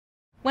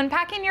When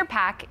packing your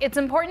pack, it's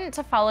important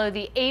to follow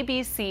the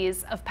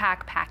ABCs of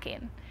pack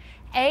packing.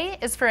 A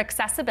is for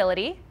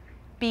accessibility,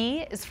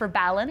 B is for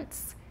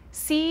balance,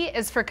 C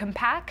is for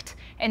compact,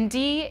 and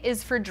D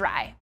is for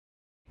dry.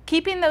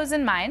 Keeping those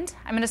in mind,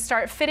 I'm going to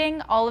start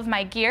fitting all of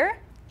my gear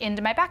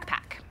into my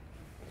backpack.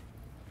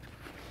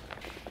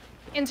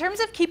 In terms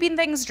of keeping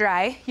things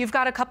dry, you've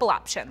got a couple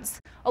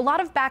options. A lot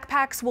of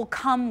backpacks will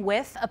come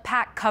with a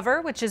pack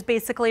cover, which is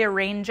basically a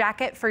rain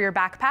jacket for your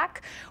backpack,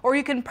 or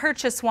you can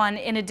purchase one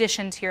in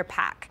addition to your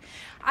pack.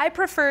 I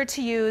prefer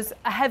to use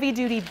a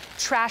heavy-duty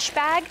trash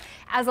bag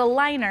as a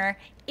liner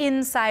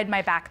inside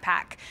my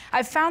backpack.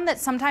 I've found that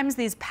sometimes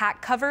these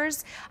pack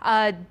covers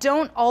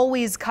don't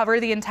always cover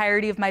the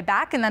entirety of my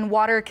back, and then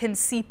water can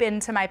seep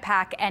into my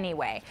pack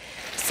anyway.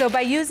 So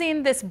by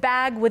using this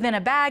bag within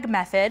a bag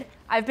method,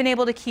 I've been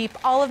able to keep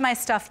all of my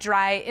stuff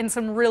dry in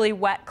some really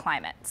wet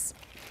climates.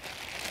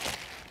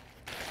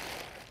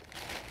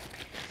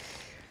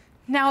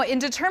 Now, in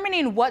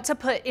determining what to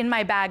put in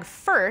my bag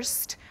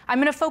first, I'm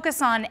going to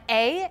focus on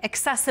A,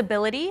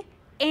 accessibility,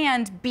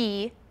 and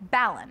B,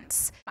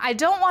 balance. I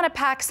don't want to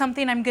pack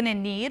something I'm going to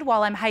need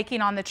while I'm hiking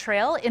on the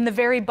trail in the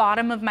very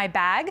bottom of my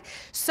bag.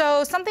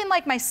 So something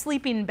like my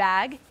sleeping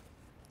bag,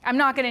 I'm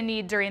not going to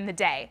need during the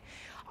day.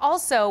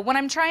 Also, when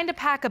I'm trying to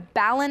pack a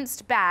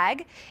balanced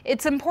bag,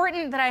 it's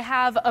important that I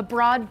have a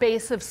broad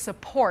base of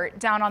support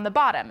down on the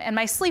bottom, and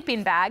my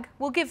sleeping bag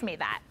will give me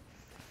that.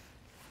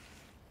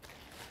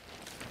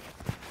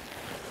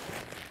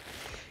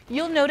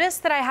 You'll notice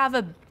that I have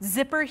a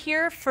zipper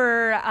here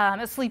for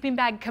a sleeping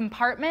bag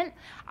compartment.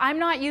 I'm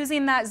not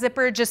using that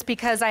zipper just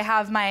because I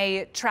have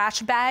my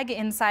trash bag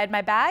inside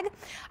my bag.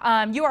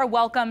 You are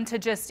welcome to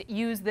just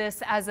use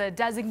this as a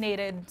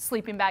designated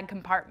sleeping bag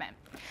compartment.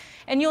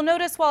 And you'll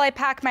notice while I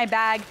pack my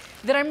bag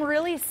that I'm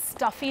really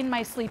stuffing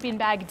my sleeping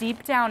bag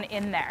deep down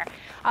in there.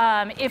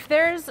 If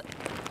there's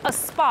a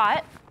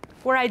spot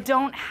where I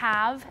don't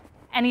have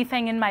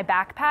anything in my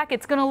backpack,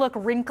 it's going to look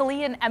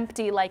wrinkly and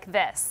empty like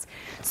this.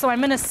 So I'm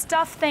going to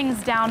stuff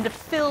things down to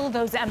fill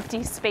those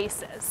empty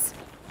spaces.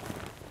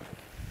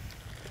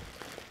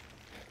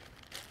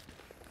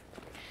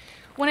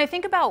 When I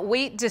think about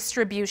weight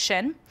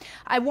distribution,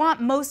 I want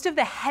most of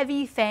the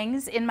heavy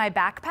things in my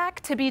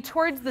backpack to be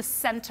towards the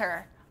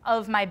center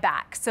of my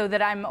back so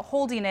that I'm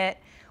holding it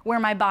where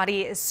my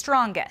body is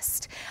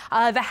strongest.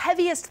 The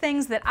heaviest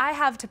things that I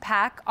have to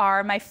pack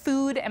are my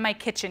food and my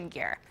kitchen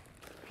gear.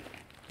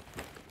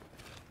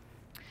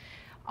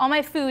 All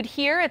my food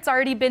here, it's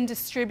already been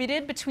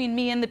distributed between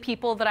me and the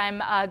people that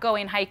I'm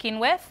going hiking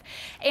with.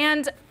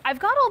 And I've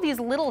got all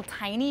these little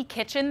tiny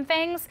kitchen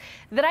things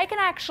that I can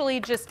actually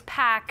just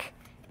pack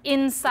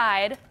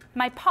inside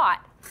my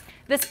pot.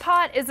 This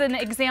pot is an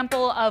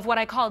example of what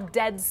I call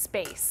dead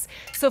space.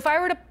 So if I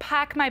were to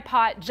pack my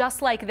pot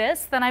just like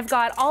this, then I've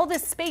got all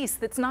this space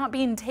that's not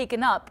being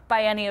taken up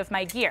by any of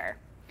my gear.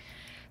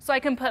 So I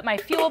can put my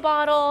fuel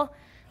bottle,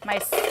 my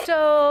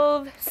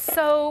stove,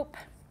 soap,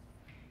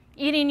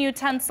 eating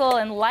utensil,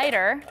 and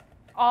lighter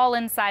all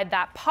inside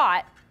that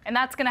pot, and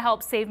that's going to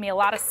help save me a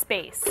lot of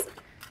space.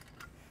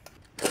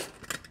 I'm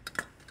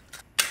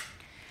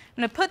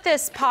going to put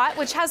this pot,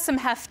 which has some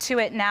heft to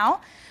it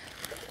now,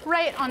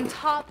 right on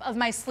top of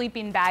my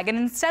sleeping bag. And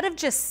instead of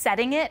just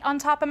setting it on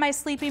top of my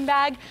sleeping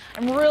bag,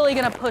 I'm really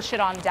going to push it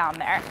on down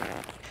there.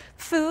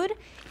 Food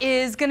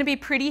is going to be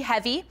pretty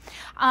heavy.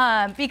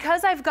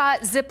 Because I've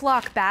got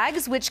Ziploc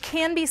bags, which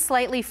can be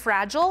slightly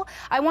fragile,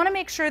 I want to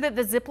make sure that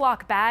the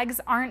Ziploc bags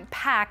aren't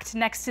packed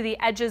next to the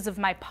edges of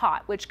my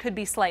pot, which could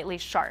be slightly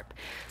sharp.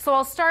 So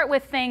I'll start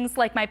with things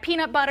like my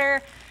peanut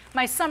butter,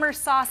 my summer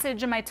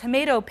sausage, and my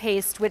tomato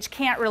paste, which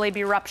can't really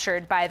be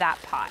ruptured by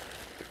that pot.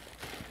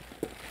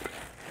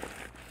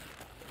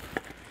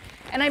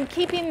 And I'm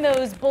keeping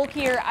those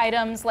bulkier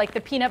items like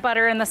the peanut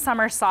butter and the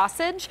summer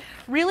sausage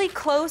really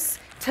close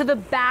to the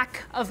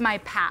back of my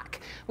pack,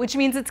 which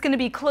means it's going to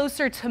be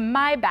closer to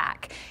my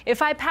back.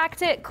 If I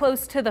packed it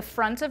close to the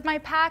front of my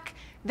pack,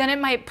 then it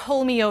might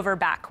pull me over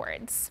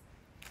backwards.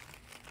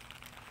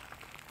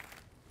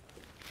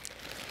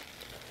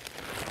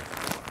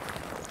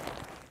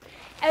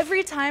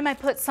 Every time I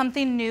put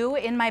something new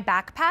in my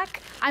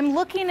backpack, I'm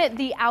looking at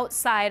the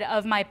outside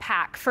of my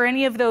pack for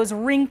any of those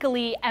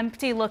wrinkly,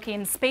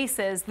 empty-looking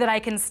spaces that I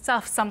can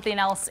stuff something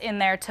else in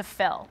there to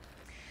fill.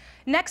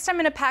 Next, I'm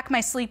going to pack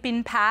my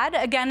sleeping pad.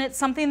 Again, it's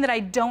something that I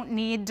don't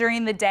need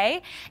during the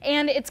day,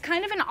 and it's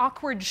kind of an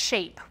awkward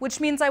shape, which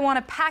means I want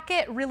to pack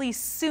it really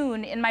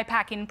soon in my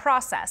packing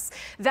process.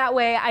 That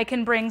way, I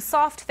can bring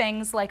soft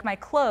things like my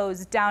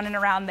clothes down and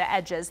around the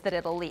edges that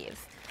it'll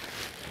leave.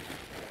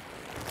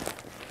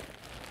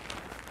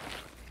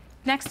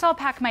 Next, I'll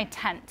pack my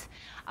tent.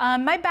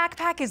 My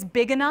backpack is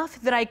big enough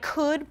that I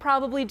could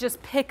probably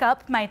just pick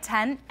up my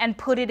tent and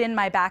put it in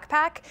my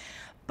backpack.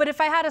 But if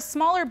I had a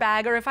smaller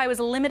bag or if I was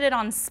limited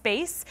on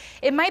space,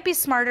 it might be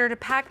smarter to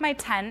pack my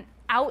tent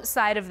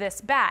outside of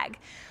this bag.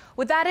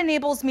 What that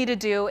enables me to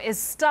do is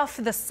stuff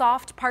the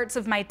soft parts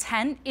of my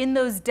tent in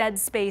those dead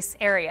space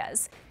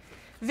areas.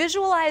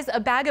 Visualize a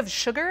bag of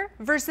sugar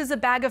versus a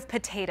bag of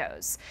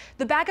potatoes.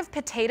 The bag of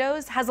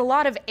potatoes has a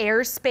lot of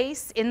air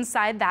space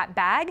inside that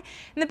bag,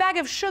 and the bag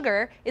of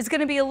sugar is going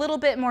to be a little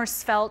bit more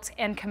svelte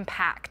and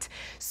compact.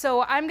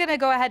 So I'm going to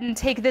go ahead and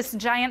take this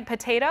giant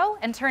potato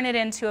and turn it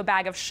into a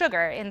bag of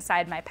sugar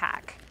inside my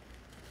pack.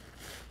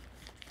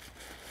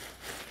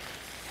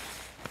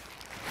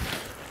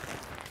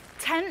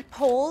 Tent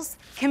poles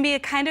can be a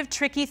kind of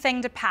tricky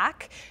thing to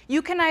pack.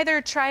 You can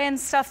either try and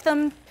stuff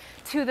them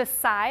to the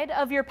side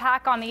of your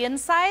pack on the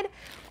inside,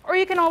 or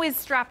you can always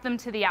strap them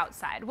to the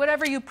outside,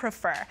 whatever you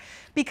prefer.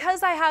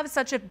 Because I have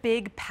such a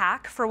big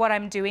pack for what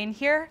I'm doing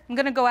here, I'm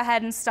going to go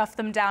ahead and stuff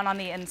them down on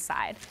the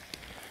inside.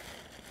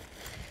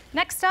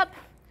 Next up,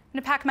 I'm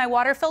going to pack my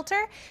water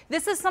filter.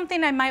 This is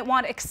something I might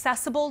want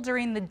accessible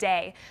during the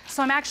day,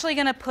 so I'm actually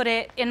going to put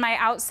it in my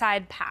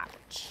outside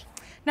pouch.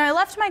 Now, I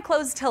left my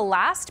clothes till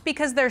last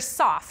because they're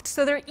soft,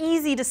 so they're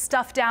easy to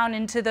stuff down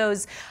into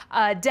those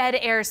dead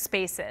air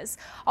spaces.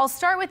 I'll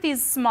start with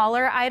these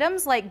smaller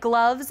items like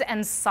gloves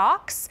and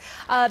socks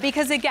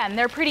because, again,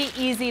 they're pretty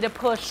easy to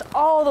push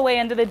all the way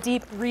into the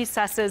deep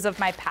recesses of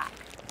my pack.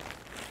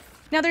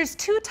 Now, there's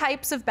two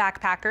types of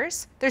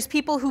backpackers. There's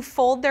people who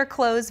fold their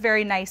clothes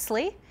very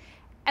nicely,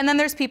 and then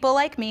there's people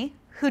like me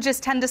who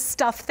just tend to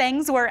stuff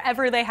things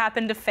wherever they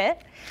happen to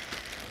fit.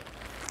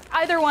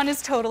 Either one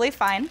is totally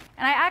fine.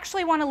 And I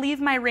actually want to leave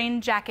my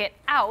rain jacket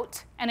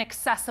out and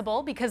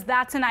accessible because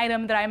that's an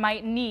item that I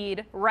might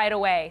need right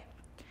away.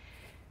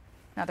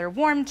 Another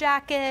warm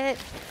jacket,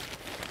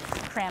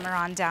 cram her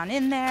on down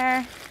in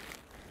there.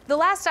 The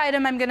last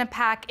item I'm going to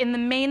pack in the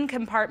main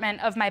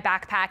compartment of my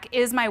backpack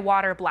is my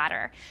water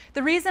bladder.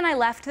 The reason I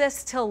left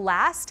this till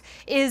last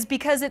is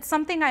because it's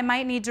something I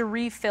might need to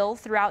refill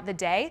throughout the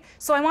day,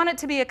 so I want it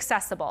to be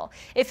accessible.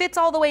 If it's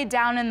all the way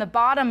down in the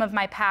bottom of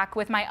my pack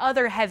with my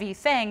other heavy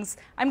things,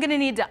 I'm going to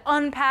need to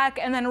unpack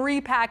and then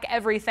repack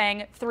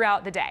everything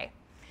throughout the day.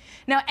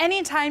 Now,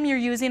 anytime you're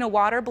using a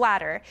water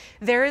bladder,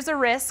 there is a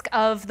risk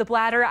of the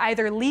bladder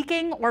either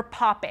leaking or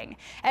popping.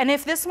 And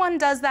if this one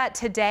does that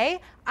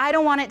today, I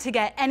don't want it to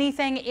get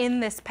anything in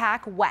this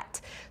pack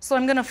wet. So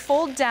I'm going to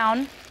fold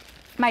down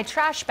my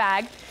trash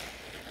bag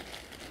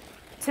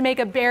to make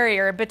a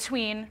barrier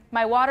between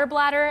my water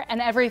bladder and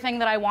everything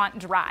that I want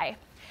dry.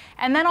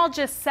 And then I'll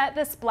just set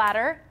this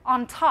bladder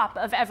on top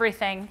of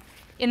everything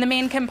in the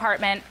main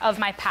compartment of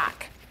my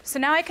pack. So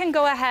now I can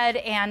go ahead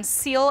and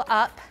seal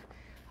up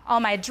all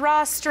my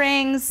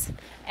drawstrings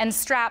and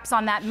straps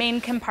on that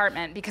main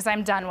compartment because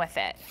I'm done with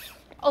it.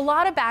 A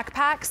lot of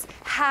backpacks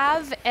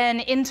have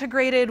an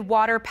integrated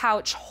water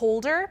pouch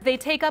holder. They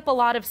take up a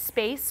lot of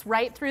space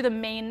right through the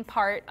main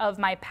part of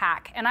my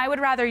pack, and I would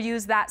rather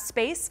use that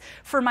space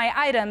for my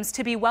items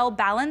to be well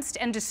balanced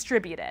and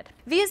distributed.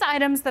 These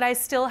items that I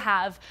still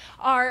have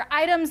are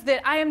items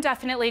that I am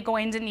definitely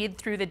going to need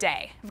through the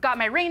day. I've got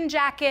my rain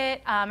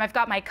jacket, I've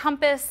got my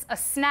compass, a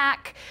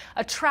snack,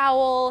 a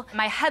trowel,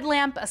 my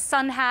headlamp, a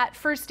sun hat,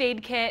 first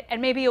aid kit, and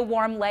maybe a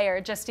warm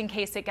layer just in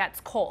case it gets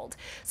cold.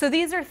 So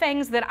these are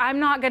things that I'm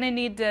not going to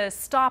need to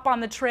stop on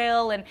the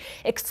trail and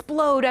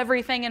explode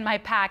everything in my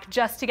pack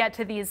just to get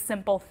to these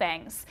simple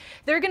things.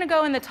 They're going to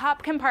go in the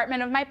top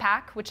compartment of my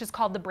pack, which is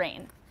called the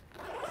brain.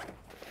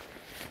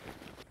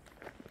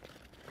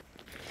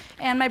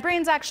 And my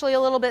brain's actually a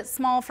little bit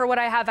small for what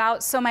I have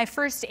out, so my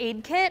first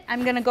aid kit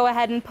I'm going to go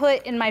ahead and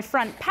put in my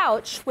front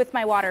pouch with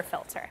my water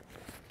filter.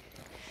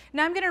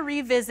 Now I'm going to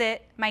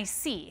revisit my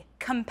C,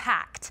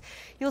 compact.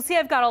 You'll see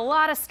I've got a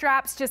lot of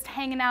straps just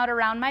hanging out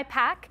around my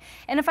pack,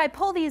 and if I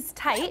pull these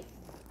tight,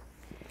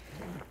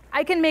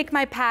 I can make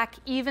my pack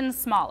even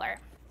smaller.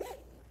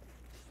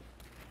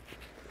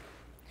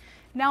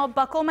 Now I'll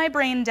buckle my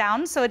brain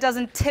down so it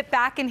doesn't tip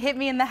back and hit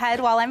me in the head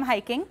while I'm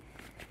hiking.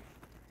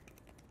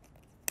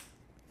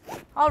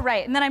 All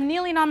right, and then I'm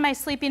kneeling on my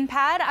sleeping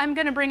pad. I'm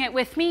going to bring it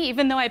with me,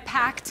 even though I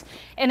packed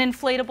an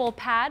inflatable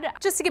pad,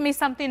 just to give me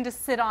something to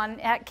sit on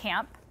at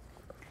camp.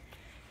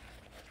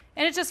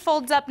 And it just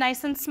folds up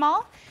nice and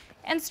small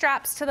and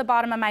straps to the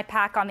bottom of my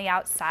pack on the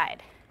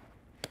outside.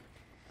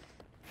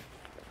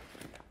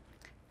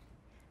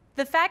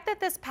 The fact that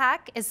this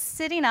pack is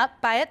sitting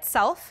up by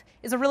itself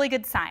is a really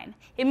good sign.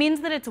 It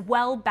means that it's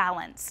well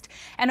balanced.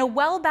 And a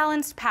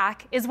well-balanced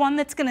pack is one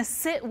that's going to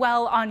sit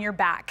well on your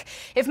back.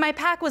 If my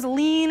pack was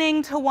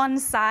leaning to one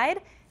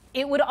side,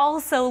 it would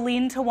also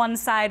lean to one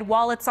side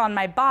while it's on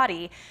my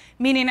body,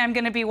 meaning I'm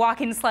going to be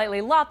walking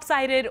slightly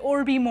lopsided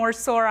or be more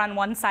sore on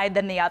one side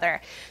than the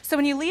other. So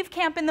when you leave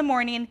camp in the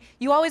morning,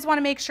 you always want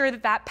to make sure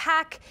that that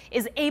pack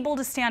is able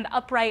to stand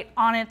upright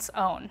on its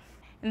own.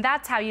 And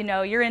that's how you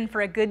know you're in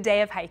for a good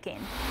day of hiking.